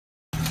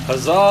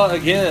Huzzah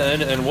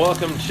again, and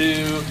welcome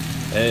to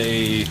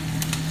a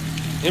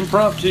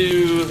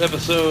impromptu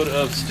episode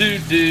of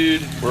Stewed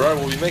Dude, where I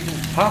will be making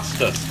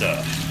pasta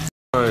stuff.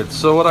 Alright,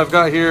 so what I've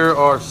got here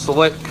are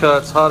Select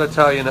Cuts Hot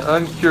Italian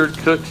uncured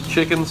cooked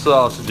chicken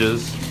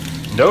sausages,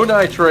 no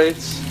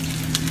nitrates,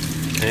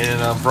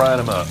 and I'm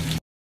frying them up.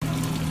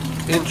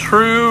 In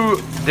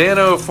true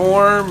Dano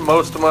form,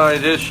 most of my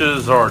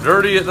dishes are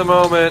dirty at the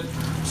moment,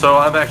 so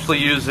I'm actually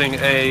using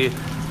a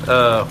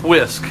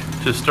whisk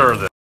to stir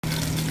them.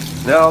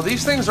 Now,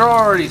 these things are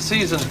already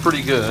seasoned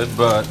pretty good,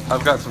 but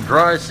I've got some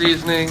dry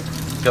seasoning,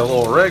 got a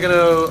little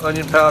oregano,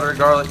 onion powder,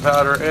 garlic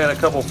powder, and a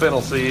couple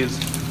fennel seeds.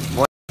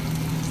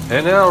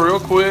 And now, real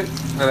quick,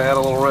 I'm going to add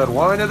a little red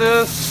wine to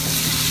this.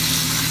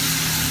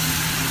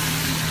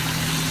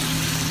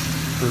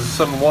 This is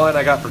some wine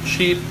I got for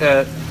cheap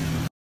at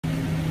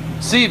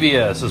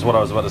CVS, is what I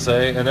was about to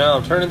say. And now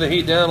I'm turning the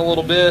heat down a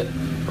little bit.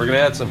 We're going to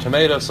add some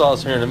tomato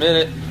sauce here in a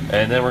minute,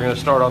 and then we're going to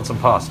start on some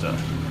pasta.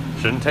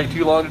 Shouldn't take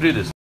too long to do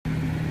this.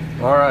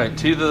 Alright,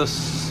 to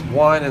this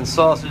wine and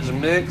sausage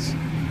mix,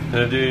 I'm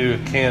going to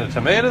do a can of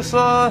tomato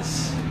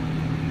sauce,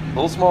 a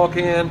little small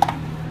can,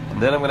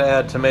 and then I'm going to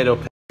add tomato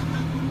paste.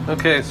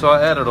 Okay, so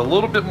I added a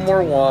little bit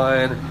more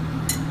wine.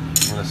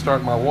 I'm going to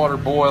start my water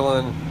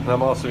boiling, and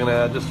I'm also going to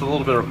add just a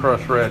little bit of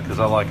crushed red because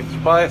I like it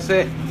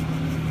spicy.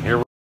 Here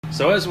we go.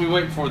 So as we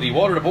wait for the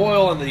water to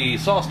boil and the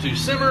sauce to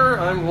simmer,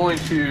 I'm going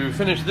to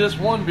finish this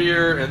one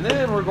beer, and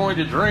then we're going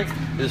to drink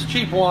this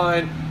cheap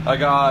wine I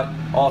got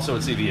also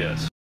at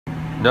CVS.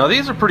 Now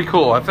these are pretty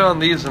cool. I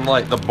found these in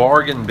like the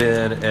bargain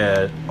bin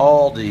at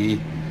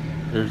Aldi.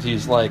 There's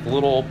these like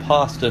little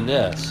pasta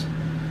nests.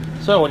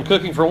 So when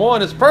cooking for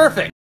one, it's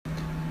perfect.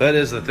 That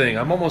is the thing.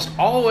 I'm almost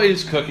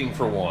always cooking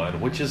for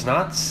one, which is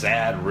not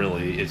sad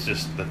really. It's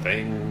just the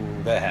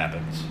thing that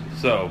happens.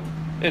 So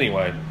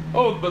anyway,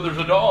 oh, but there's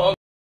a dog.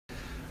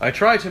 I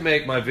try to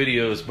make my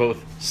videos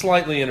both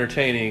slightly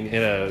entertaining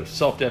in a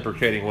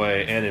self-deprecating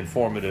way and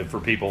informative for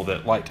people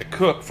that like to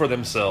cook for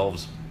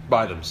themselves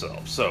by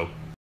themselves. So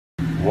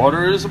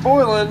water is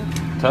boiling.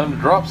 Time to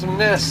drop some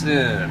nests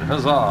in.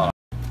 Huzzah.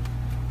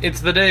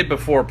 It's the day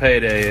before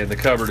payday and the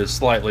cupboard is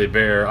slightly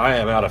bare. I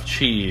am out of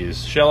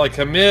cheese. Shall I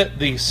commit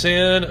the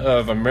sin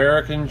of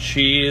American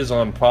cheese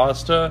on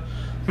pasta?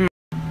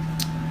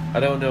 I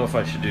don't know if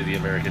I should do the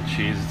American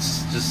cheese.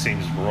 It just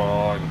seems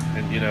wrong.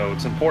 And you know,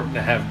 it's important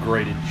to have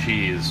grated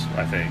cheese,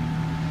 I think.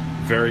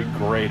 Very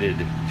grated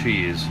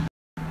cheese.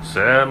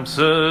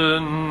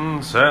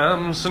 Samson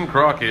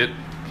Crockett,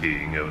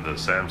 king of the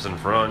Samson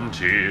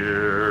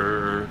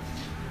frontier.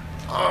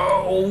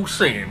 Oh,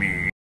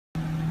 Sammy.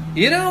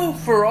 You know,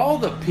 for all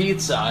the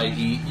pizza I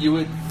eat, you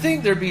would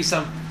think there'd be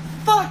some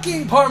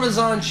fucking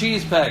Parmesan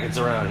cheese packets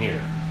around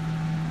here.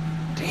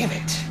 Damn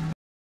it.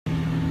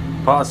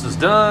 Pasta's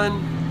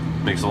done.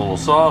 Mix a little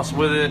sauce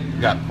with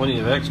it. Got plenty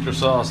of extra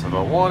sauce if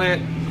I want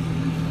it.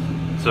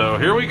 So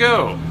here we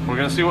go. We're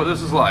gonna see what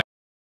this is like.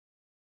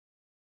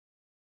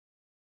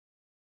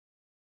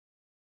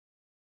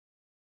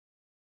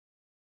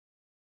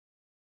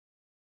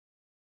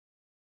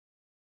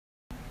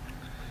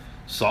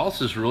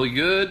 Sauce is really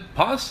good.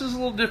 Pasta's a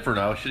little different.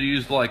 I should have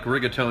used like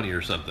rigatoni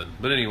or something.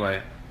 But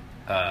anyway,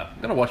 I'm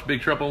gonna watch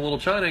Big Trouble in Little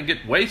China and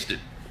get wasted.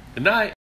 Good night.